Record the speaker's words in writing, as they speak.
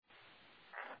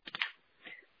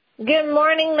Good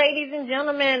morning, ladies and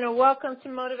gentlemen, and welcome to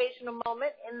Motivational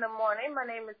Moment in the Morning. My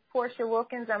name is Portia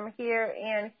Wilkins. I'm here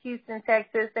in Houston,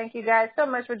 Texas. Thank you guys so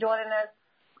much for joining us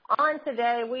on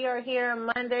today. We are here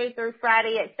Monday through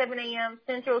Friday at 7 a.m.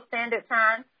 Central Standard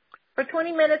Time for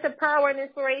 20 minutes of power and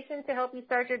inspiration to help you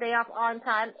start your day off on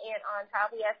time and on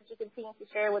top. We ask that you continue to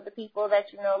share with the people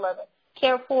that you know, love, and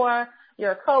care for,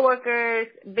 your coworkers,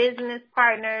 business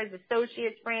partners,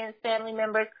 associates, friends, family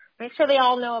members. Make sure they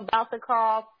all know about the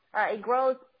call. It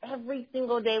grows every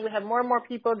single day. We have more and more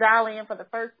people dialing in for the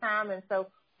first time. And so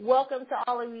welcome to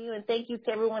all of you, and thank you to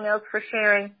everyone else for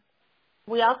sharing.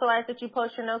 We also ask that you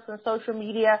post your notes on social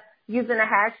media using the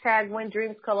hashtag When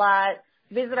Dreams Collide.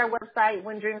 Visit our website,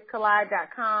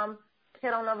 whendreamscollide.com.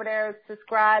 Head on over there,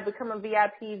 subscribe, become a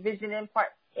VIP Vision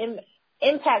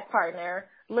Impact Partner.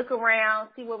 Look around,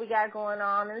 see what we got going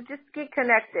on, and just get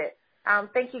connected.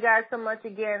 Thank you guys so much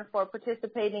again for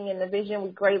participating in the vision. We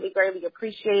greatly, greatly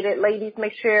appreciate it. Ladies,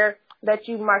 make sure that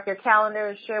you mark your calendar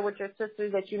and share with your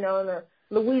sisters that you know in the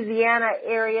Louisiana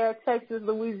area, Texas,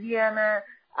 Louisiana,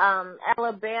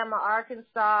 Alabama,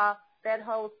 Arkansas, that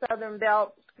whole southern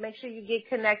belt. Make sure you get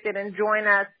connected and join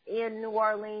us in New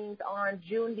Orleans on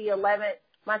June the 11th.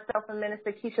 Myself and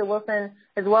Minister Keisha Wilson,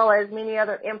 as well as many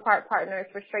other Impart partners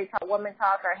for Straight Talk Women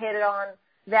Talk, are headed on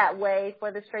that way for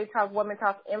the Straight Talk Women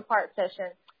Talk Impart session.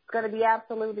 It's going to be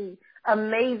absolutely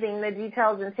amazing. The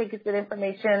details and tickets and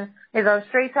information is on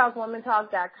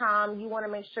straighttalkwomentalk.com. You want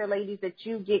to make sure, ladies, that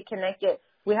you get connected.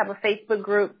 We have a Facebook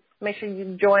group. Make sure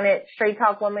you join it. Straight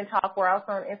Talk Women Talk. We're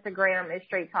also on Instagram at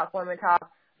Straight Talk Women Talk.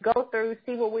 Go through,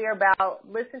 see what we're about,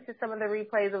 listen to some of the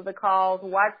replays of the calls,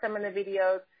 watch some of the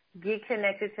videos, get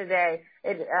connected today.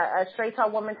 Straight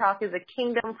Talk Women Talk is a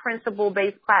kingdom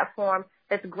principle-based platform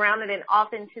that's grounded in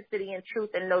authenticity and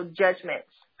truth and no judgment.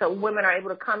 So women are able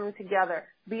to come together,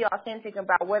 be authentic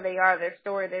about where they are, their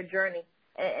story, their journey,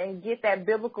 and get that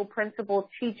biblical principle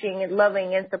teaching and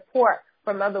loving and support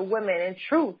from other women and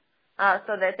truth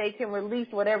so that they can release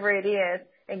whatever it is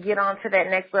and get on to that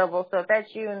next level. So if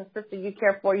that's you and the sister you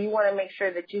care for, you want to make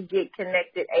sure that you get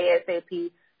connected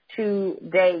ASAP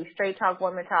today,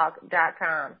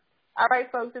 straighttalkwomentalk.com. All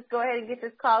right, folks, let's go ahead and get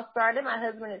this call started. My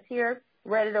husband is here,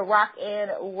 ready to rock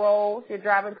and roll. If you're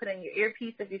driving, put in your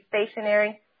earpiece. If you're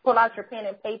stationary, pull out your pen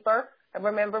and paper. And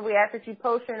remember, we ask that you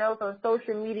post your notes on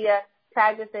social media,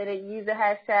 tag us in it, use the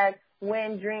hashtag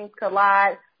When Dreams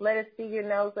Collide. Let us see your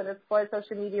notes. Let us flood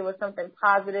social media with something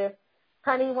positive.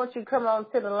 Honey, won't you come on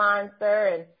to the line, sir,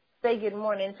 and say good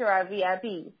morning to our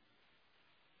VIPs.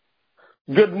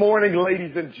 Good morning,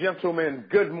 ladies and gentlemen.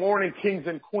 Good morning, kings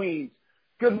and queens.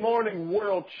 Good morning,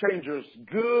 world changers.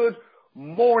 Good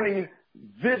morning,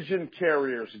 vision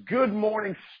carriers. Good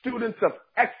morning, students of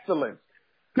excellence.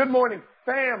 Good morning,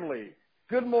 family.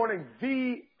 Good morning,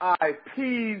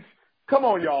 VIPs. Come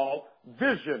on, y'all.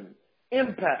 Vision,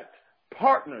 impact,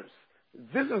 partners.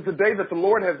 This is the day that the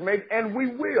Lord has made, and we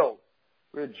will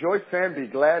rejoice and be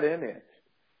glad in it.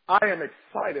 I am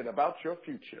excited about your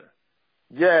future.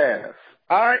 Yes,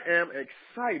 I am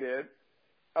excited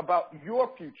about your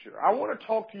future. I want to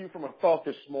talk to you from a thought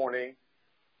this morning.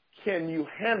 Can you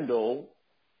handle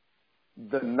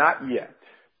the not yet?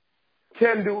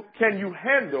 Can you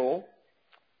handle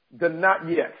the not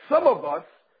yet? Some of us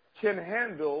can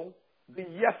handle the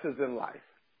yeses in life.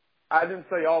 I didn't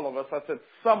say all of us. I said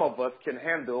some of us can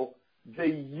handle the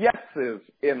yeses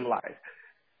in life.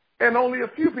 And only a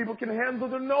few people can handle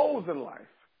the no's in life.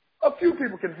 A few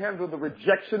people can handle the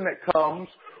rejection that comes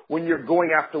when you're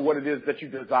going after what it is that you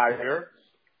desire.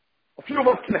 A few of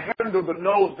us can handle the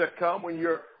no's that come when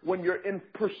you're in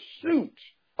pursuit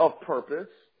of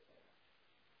purpose.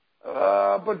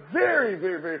 But very,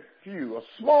 very, very few, a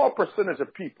small percentage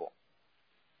of people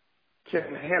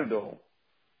can handle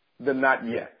the not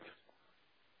yet.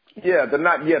 Yeah, the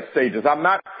not yet stages. I'm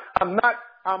not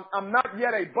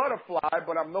yet a butterfly,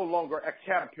 but I'm no longer a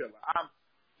caterpillar.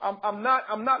 I'm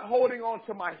not holding on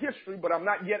to my history, but I'm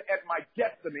not yet at my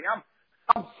destiny.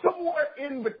 I'm somewhere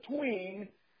in between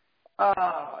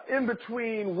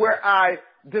where I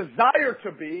desire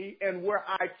to be and where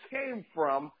I came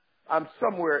from. I'm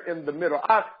somewhere in the middle.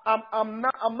 I'm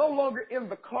no longer in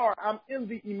the car. I'm in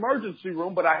the emergency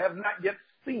room, but I have not yet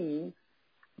seen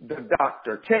the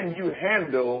doctor. Can you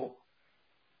handle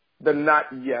the not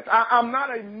yet? I'm not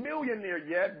a millionaire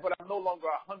yet, but I'm no longer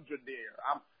a hundredaire.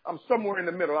 I'm somewhere in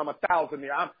the middle. I'm a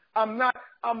thousandaire. I'm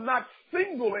not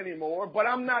single anymore, but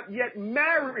I'm not yet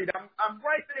married. I'm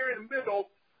right there in the middle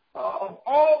of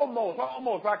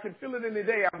almost. I can feel it any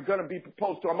day. I'm going to be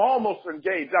proposed to. I'm almost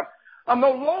engaged. I'm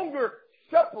no longer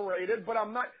separated, but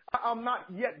I'm not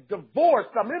yet divorced.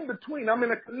 I'm in between. I'm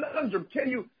in a conundrum. Can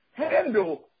you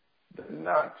handle the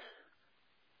not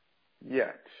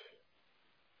yet.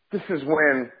 This is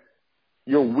when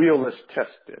your will is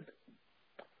tested.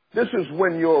 This is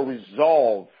when your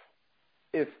resolve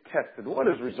is tested. What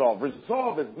is resolve?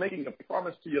 Resolve is making a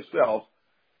promise to yourself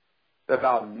that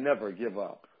I'll never give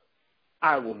up.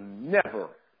 I will never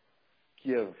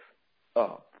give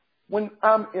up. When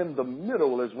I'm in the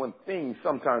middle is when things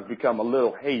sometimes become a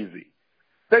little hazy.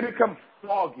 They become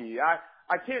foggy.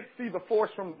 I can't see the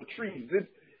forest from the trees.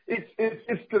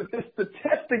 It's the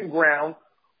testing ground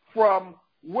from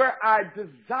where I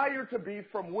desire to be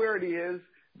from where it is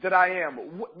that I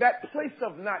am. That place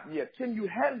of not yet. Can you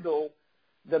handle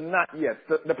the not yet?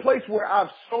 The place where I've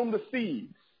sown the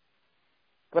seeds,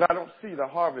 but I don't see the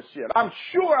harvest yet. I'm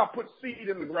sure I put seed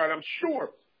in the ground. I'm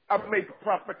sure I've made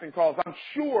prospecting calls. I'm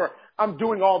sure I'm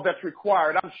doing all that's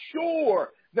required. I'm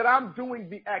sure that I'm doing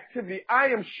the activity. I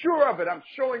am sure of it. I'm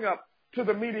showing up to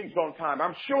the meetings on time.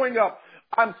 I'm showing up.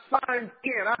 I'm signed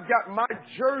in. I've got my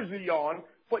jersey on,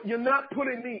 but you're not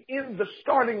putting me in the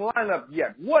starting lineup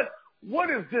yet. What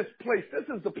is this place? This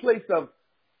is the place of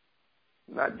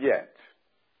not yet.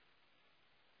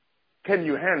 Can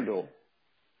you handle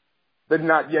the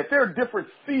not yet? There are different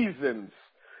seasons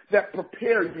that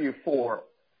prepare you for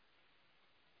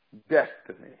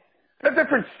destiny. There are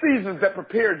different seasons that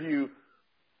prepare you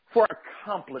for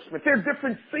accomplishment. There are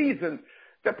different seasons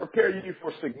that prepare you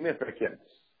for significance.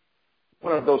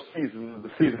 One of those seasons is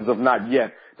the seasons of not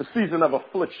yet, the season of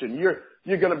affliction.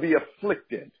 You're going to be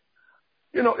afflicted.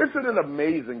 You know, isn't it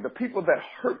amazing? The people that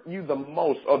hurt you the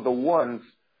most are the ones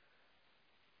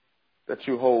that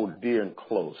you hold dear and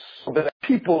close. The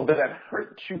people that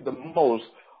hurt you the most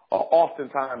are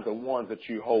oftentimes the ones that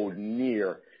you hold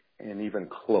near and even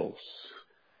close.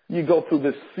 You go through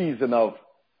this season of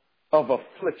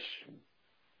affliction.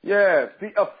 Yes,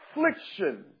 the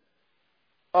affliction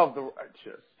of the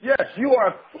righteous. Yes, you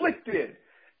are afflicted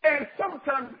and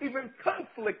sometimes even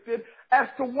conflicted as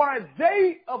to why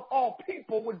they, of all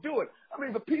people, would do it. I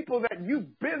mean, the people that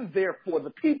you've been there for, the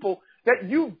people that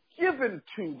you've given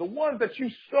to, the ones that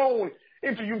you've sown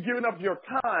into, you've given up your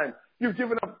time, you've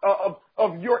given up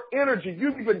of your energy,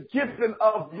 you've even given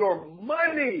of your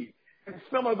money, and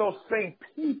some of those same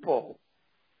people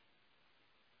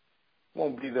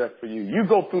won't be there for you. You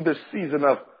go through this season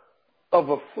of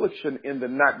affliction in the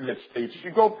not yet stage.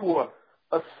 You go through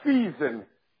a season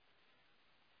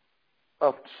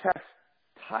of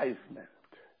chastisement.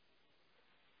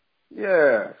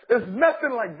 Yes. It's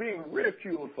nothing like being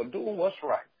ridiculed for doing what's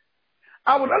right.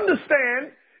 I would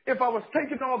understand if I was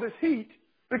taking all this heat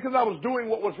because I was doing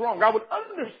what was wrong. I would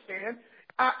understand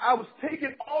I was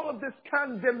taking all of this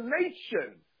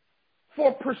condemnation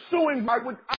for pursuing I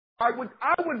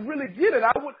would really get it.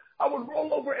 I would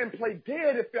roll over and play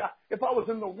dead if I was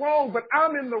in the wrong, but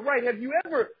I'm in the right. Have you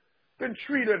ever been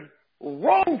treated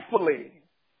wrongfully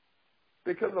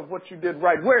because of what you did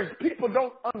right? Whereas people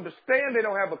don't understand, they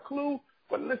don't have a clue.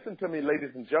 But listen to me,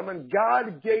 ladies and gentlemen,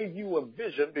 God gave you a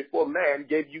vision before man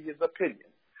gave you his opinion.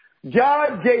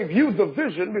 God gave you the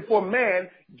vision before man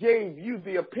gave you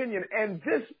the opinion. And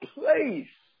this place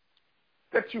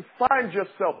that you find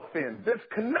yourself in, this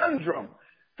conundrum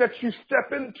that you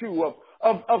step into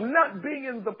of not being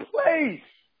in the place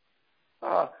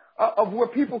of where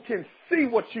people can see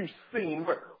what you've seen,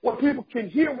 where people can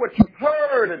hear what you've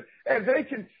heard, and they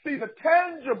can see the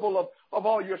tangible of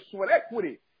all your sweat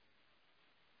equity.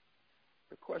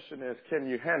 The question is, can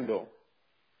you handle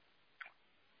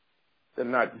the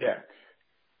not yet?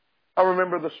 I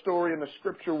remember the story in the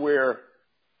scripture where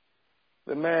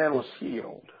the man was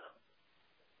healed.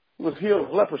 He was healed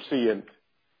of leprosy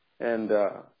and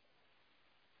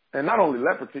not only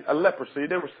leprosy,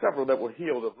 there were several that were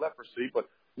healed of leprosy, but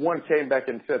one came back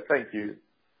and said thank you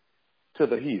to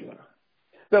the healer.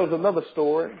 There was another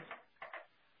story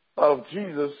of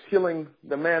Jesus healing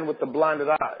the man with the blinded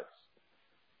eyes.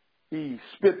 He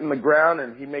spit in the ground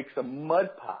and he makes a mud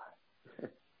pie,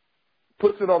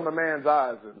 puts it on the man's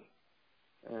eyes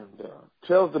and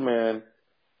tells the man,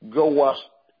 go wash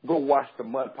the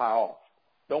mud pie off.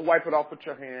 Don't wipe it off with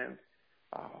your hands.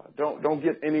 Don't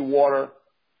get any water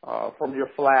from your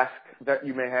flask that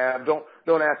you may have.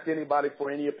 Don't ask anybody for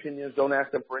any opinions. Don't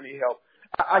ask them for any help.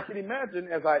 I can imagine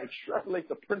as I extrapolate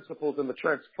the principles and the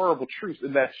transferable truths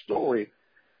in that story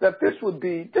that this would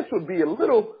be a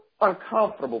little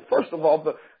uncomfortable. First of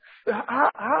all,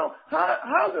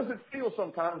 how does it feel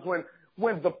sometimes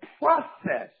when the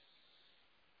process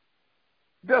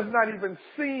does not even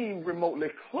seem remotely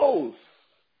close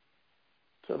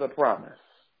to the promise?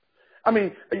 I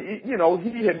mean, you know,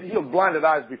 he had healed blinded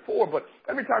eyes before, but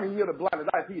every time he healed a blinded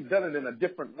eyes, he had done it in a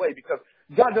different way because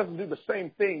God doesn't do the same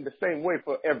thing the same way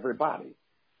for everybody.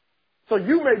 So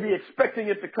you may be expecting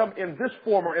it to come in this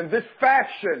form or in this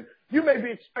fashion. You may be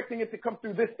expecting it to come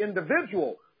through this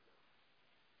individual.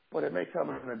 But it may come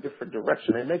in a different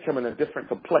direction. It may come in a different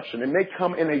complexion. It may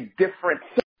come in a different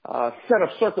set of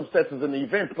circumstances and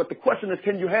events. But the question is,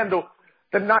 can you handle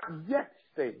the not yet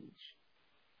stage?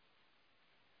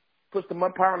 Puts the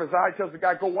mud pie on his eye, tells the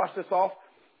guy, go wash this off.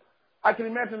 I can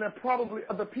imagine there are probably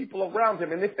other people around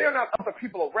him. And if there are not other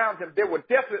people around him, there were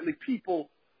definitely people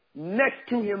next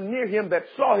to him, near him, that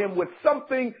saw him with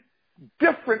something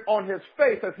different on his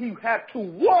face as he had to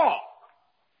walk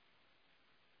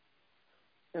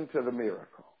into the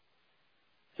miracle.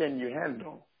 Can you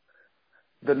handle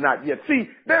the not yet? See,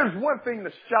 there's one thing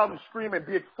to shout and scream and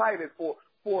be excited for,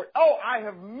 oh, I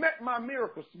have met my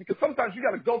miracles. Because sometimes you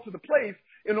got to go to the place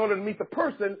in order to meet the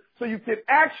person so you can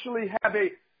actually have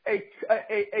a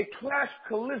clash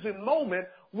collision moment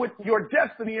with your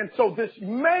destiny. And so this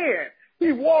man,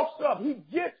 he walks up, he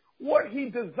gets what he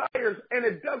desires, and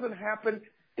it doesn't happen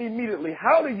immediately.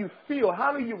 How do you feel?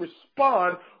 How do you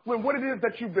respond when what it is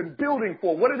that you've been building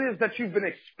for, what it is that you've been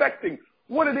expecting,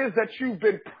 what it is that you've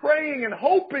been praying and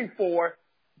hoping for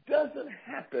doesn't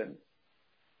happen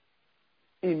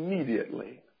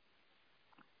immediately?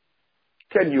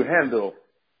 Can you handle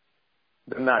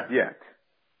the not yet?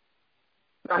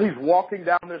 Now, he's walking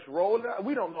down this road.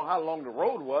 We don't know how long the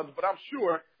road was, but I'm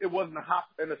sure it wasn't a hop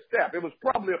and a step. It was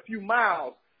probably a few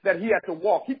miles that he had to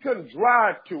walk. He couldn't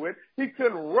drive to it. He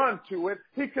couldn't run to it.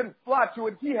 He couldn't fly to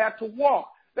it. He had to walk.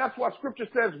 That's why Scripture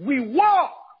says we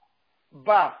walk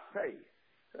by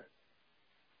faith.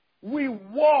 We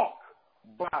walk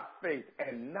by faith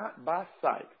and not by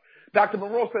sight. Dr.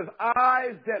 Monroe says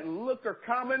eyes that look are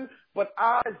common, but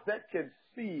eyes that can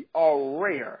see are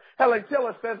rare. Helen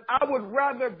Keller says, I would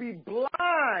rather be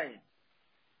blind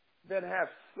than have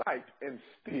sight and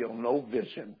still no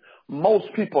vision. Most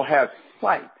people have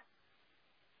sight,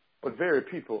 but very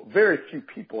few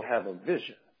people have a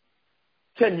vision.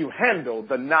 Can you handle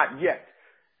the not yet?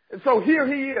 And so here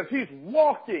he is. He's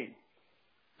walking.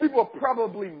 People are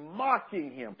probably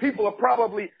mocking him. People are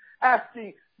probably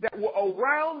asking that were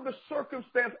around the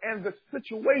circumstance and the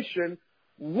situation,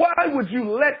 why would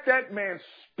you let that man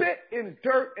spit in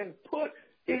dirt and put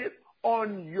it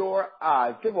on your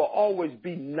eyes? There will always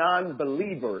be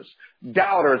non-believers,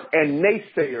 doubters, and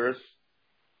naysayers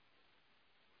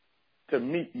to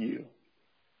meet you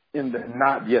in the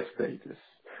not yet stages.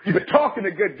 You've been talking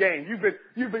a good game.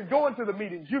 You've been going to the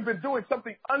meetings. You've been doing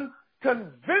something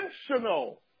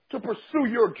unconventional to pursue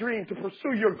your dream, to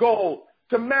pursue your goal,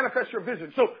 to manifest your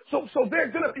vision. So there are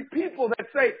going to be people that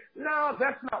say, no,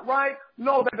 that's not right.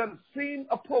 No, that doesn't seem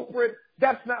appropriate.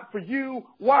 That's not for you.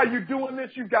 Why are you doing this?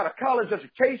 You've got a college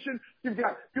education. You've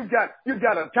got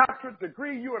a doctorate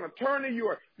degree. You're an attorney.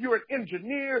 You're an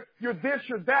engineer. You're this,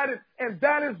 you're that. And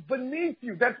that is beneath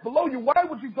you. That's below you. Why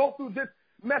would you go through this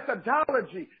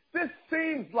methodology? This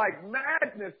seems like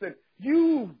madness, and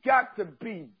you've got to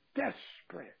be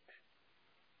desperate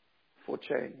for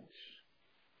change.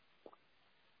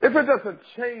 If it doesn't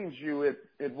change you,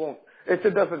 it won't. If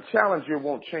it doesn't challenge you, it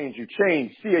won't change you.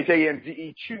 Change,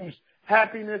 C-H-A-N-G-E, choose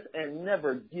happiness and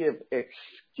never give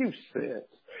excuses.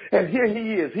 And here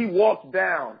he is. He walks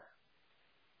down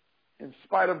in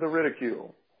spite of the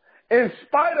ridicule, in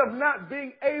spite of not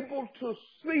being able to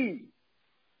see.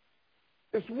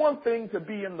 It's one thing to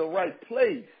be in the right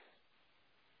place,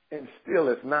 and still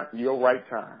it's not your right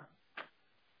time.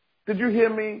 Did you hear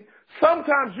me?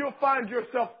 Sometimes you'll find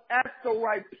yourself at the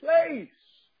right place,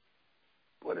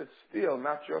 but it's still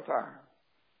not your time.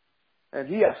 And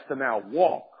he has to now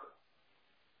walk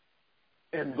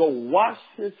and go wash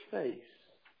his face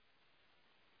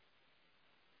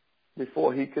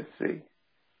before he could see.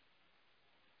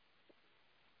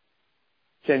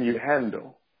 Can you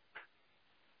handle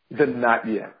the not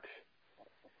yet?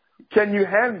 Can you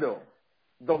handle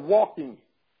the walking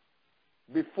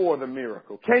before the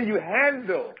miracle? Can you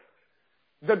handle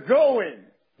the going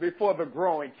before the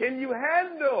growing? Can you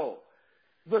handle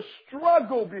the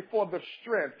struggle before the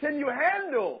strength? Can you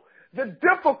handle the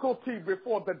difficulty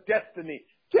before the destiny?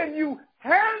 Can you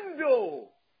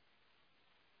handle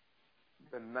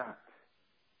the not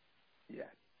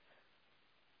yet?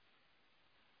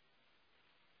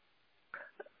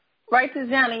 Write this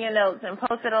down in your notes and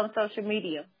post it on social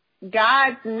media.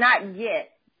 God's not yet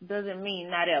doesn't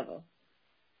mean not ever.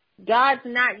 God's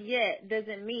not yet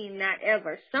doesn't mean not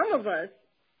ever. Some of us,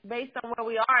 based on where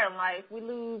we are in life, we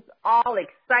lose all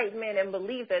excitement and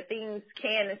belief that things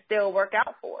can and still work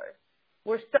out for us.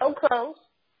 We're so close.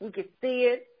 We can see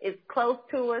it. It's close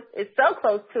to us. It's so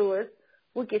close to us,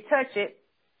 we can touch it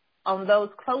on those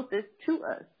closest to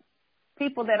us.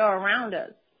 People that are around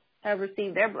us have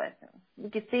received their blessings. You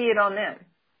can see it on them.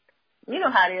 You know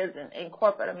how it is in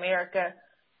corporate America.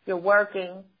 You're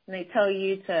working and they tell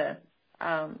you to,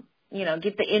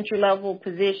 get the entry-level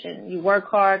position. You work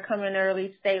hard, come in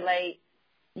early, stay late.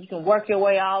 You can work your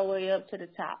way all the way up to the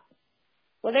top.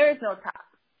 Well, there is no top.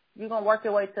 You're going to work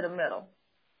your way to the middle.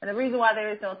 And the reason why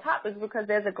there is no top is because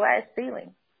there's a glass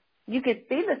ceiling. You can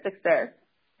see the success.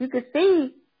 You can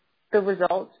see the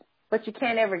results, but you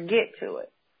can't ever get to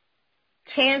it.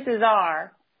 Chances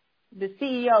are the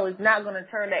CEO is not going to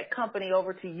turn that company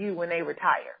over to you when they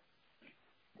retire.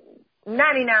 99.99%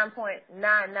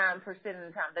 of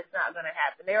the time, that's not going to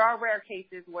happen. There are rare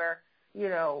cases where,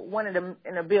 one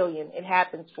in a billion it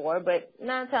happens for, but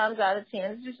 9 times out of 10,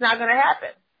 it's just not going to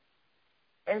happen.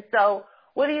 And so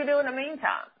what do you do in the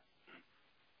meantime?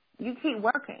 You keep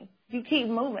working. You keep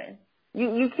moving.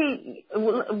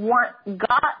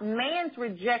 Man's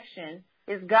rejection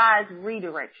is God's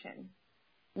redirection.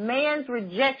 Man's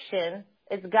rejection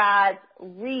is God's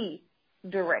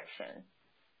redirection.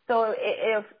 So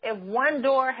if one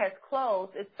door has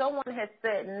closed, if someone has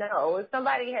said no, if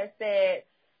somebody has said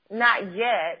not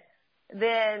yet,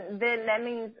 then that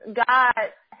means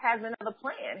God has another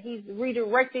plan. He's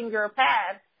redirecting your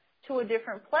path to a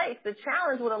different place. The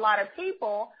challenge with a lot of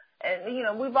people,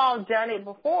 and we've all done it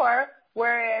before,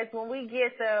 whereas when we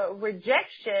get the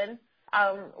rejection,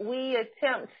 we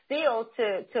attempt still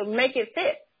to make it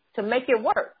fit, to make it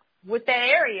work with that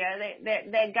area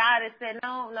that God has said,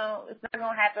 no, it's not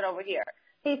going to happen over here.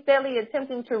 He's steadily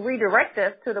attempting to redirect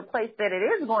us to the place that it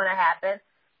is going to happen,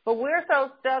 but we're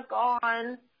so stuck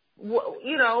on,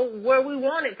 where we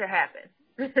want it to happen.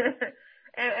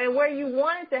 and where you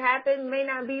want it to happen may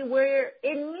not be where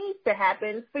it needs to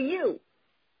happen for you.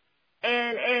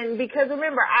 And because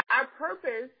remember, our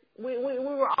purpose, we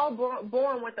were all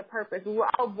born with a purpose. We were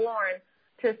all born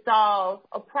to solve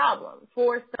a problem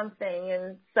for something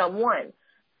and someone.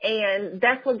 And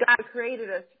that's what God created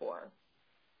us for.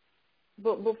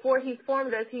 But before he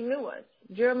formed us, he knew us.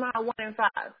 Jeremiah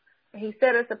 1:5. And he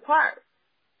set us apart.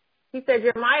 He said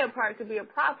Jeremiah apart to be a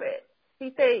prophet.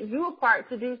 He said you apart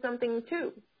to do something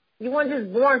too. You weren't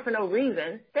just born for no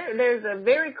reason. There's a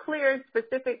very clear,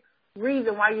 specific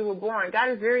reason why you were born. God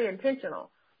is very intentional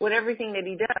with everything that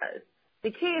he does.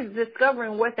 The key is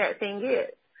discovering what that thing is.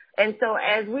 And so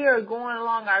as we are going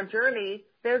along our journey,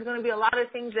 there's going to be a lot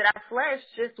of things that our flesh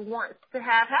just wants to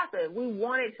have happen. We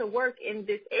want it to work in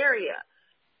this area.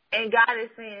 And God is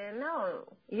saying, no,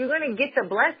 you're going to get the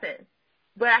blessing,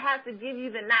 but I have to give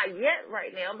you the not yet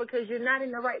right now because you're not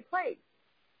in the right place.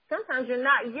 Sometimes you're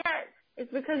not yet.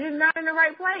 It's because you're not in the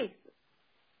right place.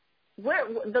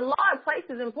 The law of place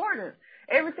is important.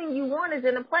 Everything you want is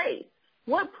in a place.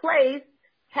 What place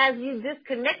have you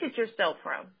disconnected yourself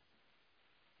from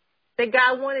that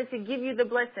God wanted to give you the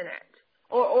blessing at?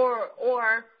 Or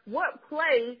what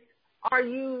place have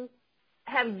you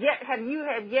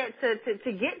yet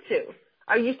to get to?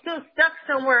 Are you still stuck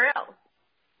somewhere else?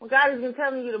 Well, God has been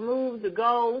telling you to move, to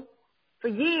go for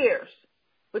years,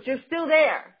 but you're still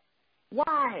there.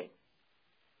 Why?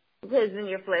 Because in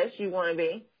your flesh you want to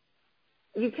be.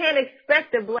 You can't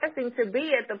expect the blessing to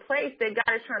be at the place that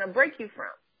God is trying to break you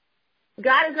from.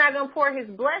 God is not going to pour his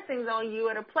blessings on you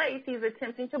at a place he's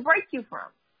attempting to break you from.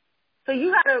 So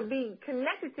you got to be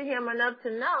connected to him enough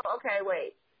to know, okay,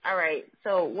 wait, all right,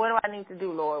 so what do I need to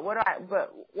do, Lord? Where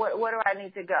do I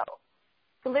need to go?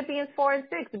 Philippians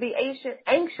 4:6, be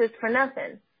anxious for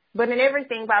nothing, but in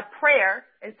everything by prayer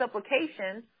and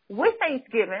supplication with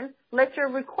thanksgiving, let your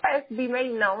requests be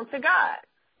made known to God.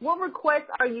 What requests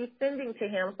are you sending to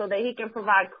him so that he can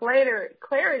provide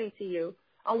clarity to you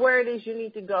on where it is you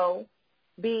need to go,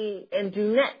 be, and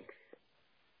do next?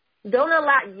 Don't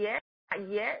allow not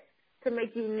yet to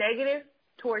make you negative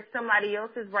towards somebody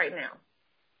else's right now.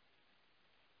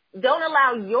 Don't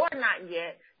allow your not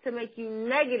yet to make you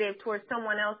negative towards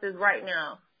someone else's right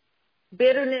now.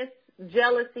 Bitterness,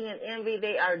 jealousy, and envy,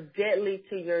 they are deadly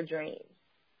to your dreams.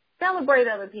 Celebrate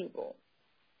other people.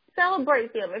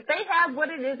 Celebrate them. If they have what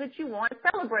it is that you want,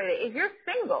 celebrate it. If you're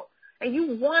single and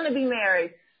you want to be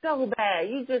married so bad,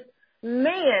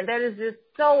 that is just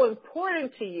so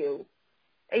important to you,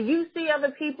 and you see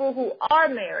other people who are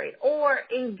married or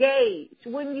engaged,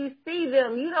 when you see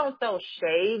them, you don't throw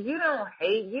shade, you don't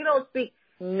hate, you don't speak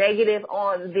negative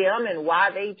on them and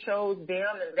why they chose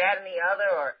them and that and the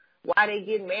other, or why they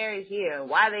get married here and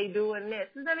why they doing this.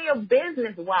 It's none of your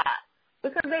business why.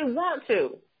 Because they want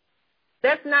to.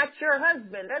 That's not your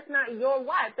husband. That's not your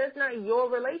wife. That's not your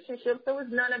relationship, so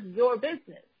it's none of your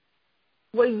business.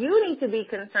 What you need to be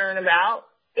concerned about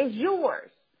is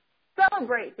yours.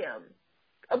 Celebrate them.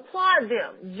 Applaud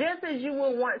them, just as you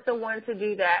would want someone to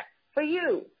do that for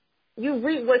you. You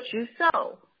reap what you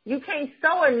sow. You can't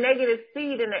sow a negative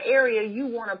seed in an area you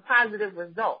want a positive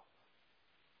result.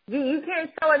 You can't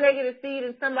sow a negative seed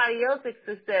in somebody else's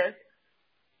success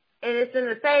and it's in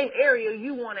the same area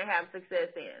you want to have success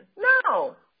in.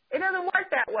 No, it doesn't work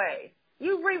that way.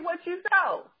 You reap what you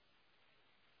sow.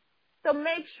 So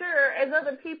make sure as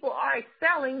other people are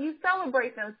excelling, you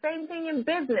celebrate them. Same thing in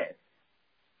business.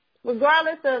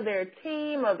 Regardless of their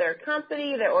team, of their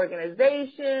company, their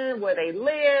organization, where they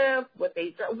live,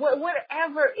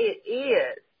 whatever it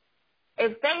is,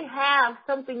 if they have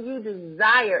something you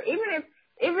desire, even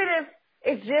if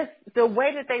it's just the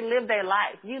way that they live their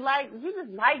life, you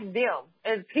just like them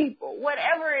as people,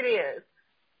 whatever it is,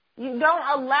 you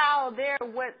don't allow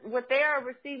what they are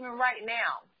receiving right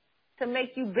now to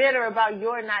make you bitter about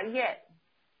your not yet.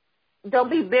 Don't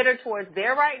be bitter towards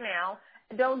their right now.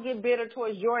 Don't get bitter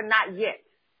towards your not yet,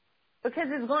 because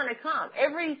it's going to come.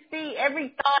 Every seed, every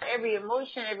thought, every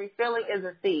emotion, every feeling is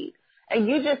a seed. And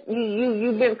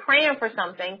you've been praying for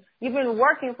something, you've been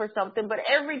working for something, but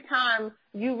every time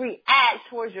you react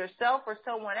towards yourself or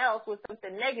someone else with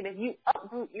something negative, you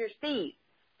uproot your seed.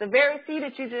 The very seed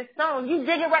that you just sown, you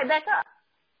dig it right back up.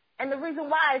 And the reason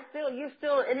why you're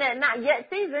still in that not yet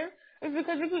season is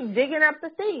because you keep digging up the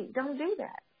seed. Don't do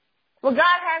that. What God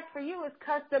has for you is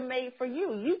custom made for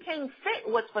you. You can't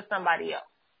fit what's for somebody else.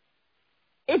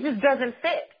 It just doesn't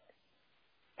fit.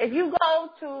 If you go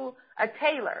to a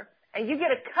tailor and you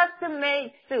get a custom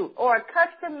made suit or a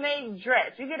custom made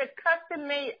dress, you get a custom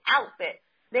made outfit,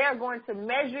 they are going to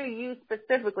measure you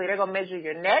specifically. They're going to measure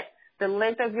your neck, the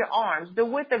length of your arms, the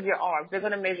width of your arms. They're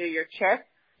going to measure your chest,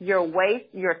 your waist,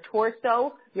 your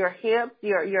torso, your hips,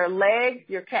 your legs,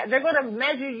 your calf. They're going to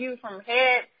measure you from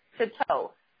head to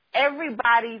toe.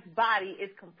 Everybody's body is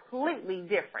completely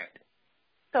different.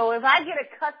 So if I get a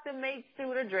custom-made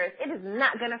suit or dress, it is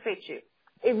not going to fit you.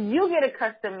 If you get a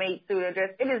custom-made suit or dress,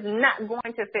 it is not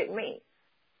going to fit me.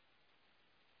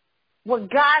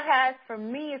 What God has for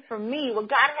me is for me. What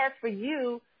God has for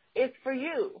you is for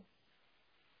you.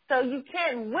 So you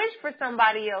can't wish for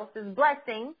somebody else's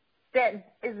blessing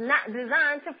that is not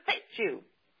designed to fit you.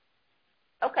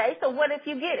 Okay, so what if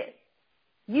you get it?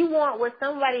 You want what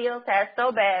somebody else has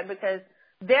so bad because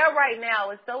their right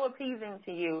now is so appeasing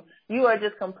to you. You are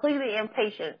just completely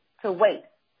impatient to wait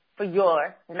for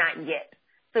your not yet.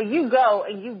 So you go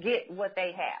and you get what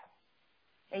they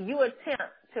have. And you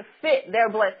attempt to fit their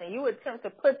blessing. You attempt to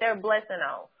put their blessing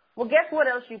on. Well, guess what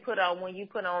else you put on when you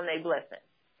put on their blessing?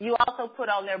 You also put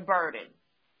on their burden.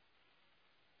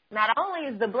 Not only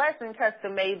is the blessing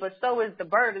custom made, but so is the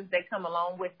burdens that come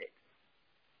along with it.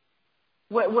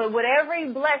 With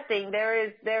every blessing, there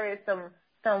is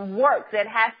some work that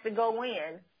has to go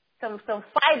in, some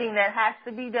fighting that has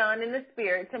to be done in the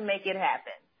spirit to make it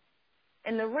happen.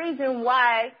 And the reason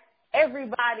why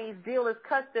everybody's deal is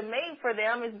custom made for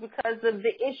them is because of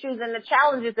the issues and the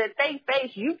challenges that they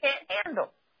face you can't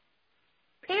handle.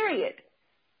 Period.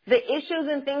 The issues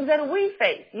and things that we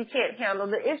face, you can't handle.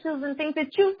 The issues and things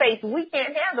that you face, we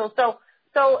can't handle.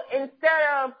 So instead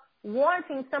of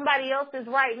wanting somebody else's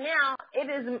right now, it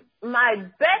is my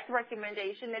best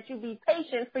recommendation that you be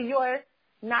patient for your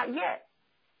not yet.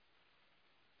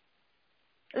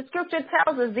 The scripture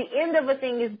tells us the end of a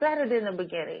thing is better than the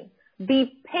beginning.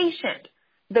 Be patient.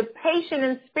 The patient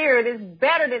in spirit is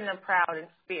better than the proud in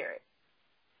spirit.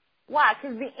 Why?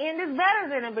 Because the end is better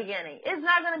than the beginning. It's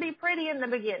not going to be pretty in the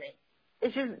beginning.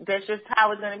 That's just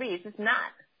how it's going to be. It's just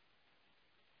not.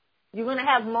 You're going to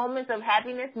have moments of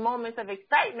happiness, moments of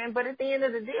excitement, but at the end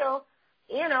of the deal,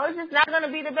 it's just not going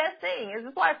to be the best thing. This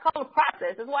is why it's called a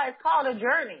process. It's why it's called a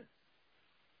journey.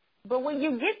 But when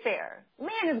you get there,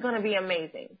 man, it's going to be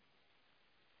amazing.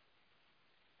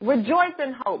 Rejoice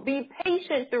in hope. Be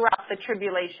patient throughout the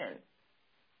tribulation.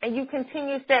 And you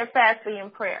continue steadfastly in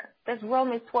prayer. That's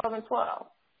Romans 12:12.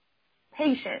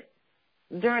 Patient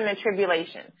during the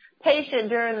tribulation. Patient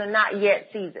during the not yet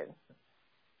season.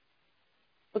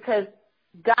 Because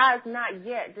God's not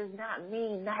yet does not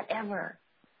mean not ever.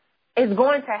 It's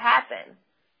going to happen.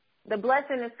 The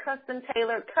blessing is custom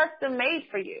tailored, custom made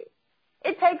for you.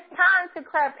 It takes time to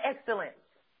craft excellence.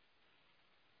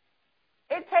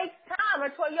 It takes time. A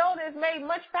Toyota is made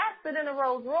much faster than a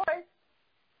Rolls Royce.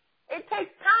 It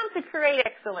takes time to create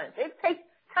excellence. It takes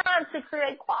time to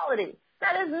create quality.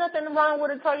 Now, there's nothing wrong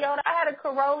with a Toyota. I had a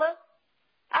Corolla.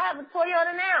 I have a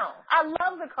Toyota now. I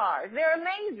love the cars. They're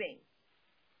amazing.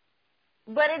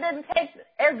 But it doesn't take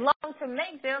as long to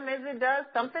make them as it does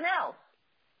something else.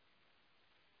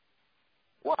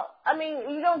 Well, I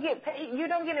mean, you don't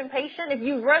get impatient. If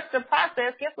you rush the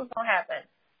process, guess what's going to happen?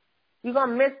 You're going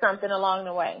to miss something along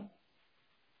the way.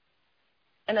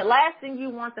 And the last thing you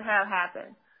want to have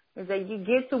happen is that you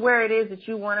get to where it is that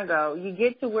you want to go. You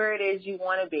get to where it is you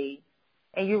want to be,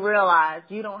 and you realize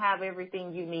you don't have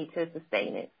everything you need to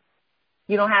sustain it.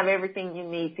 You don't have everything you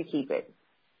need to keep it.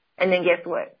 And then guess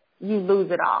what? You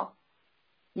lose it all.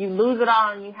 You lose it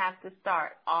all, and you have to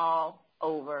start all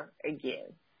over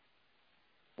again.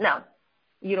 No,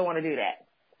 you don't want to do that.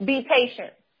 Be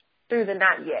patient through the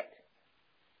not yet,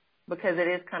 because it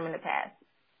is coming to pass.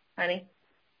 Honey?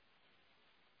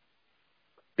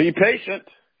 Be patient.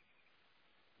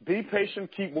 Be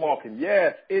patient. Keep walking.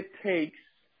 Yes, it takes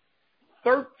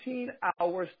 13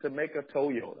 hours to make a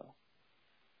Toyota,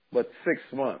 but 6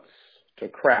 months to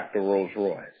craft a Rolls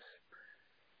Royce.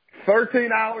 13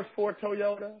 hours for a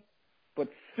Toyota, but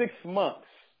 6 months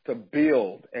to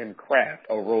build and craft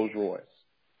a Rolls Royce.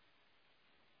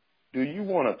 Do you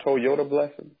want a Toyota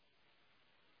blessing?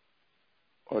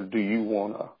 Or do you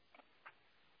want a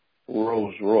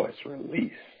Rolls Royce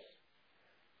release?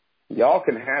 Y'all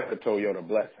can have the Toyota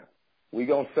blessing. We're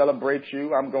going to celebrate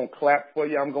you. I'm going to clap for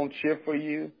you. I'm going to cheer for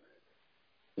you.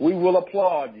 We will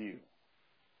applaud you.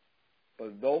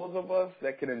 But those of us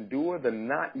that can endure the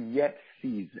not yet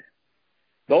season,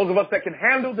 those of us that can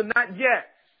handle the not yet,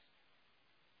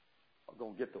 are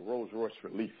going to get the Rolls Royce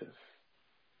releases.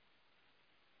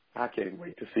 I can't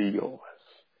wait to see yours.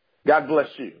 God bless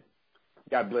you.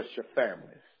 God bless your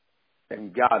families.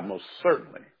 And God most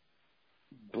certainly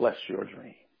bless your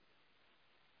dreams.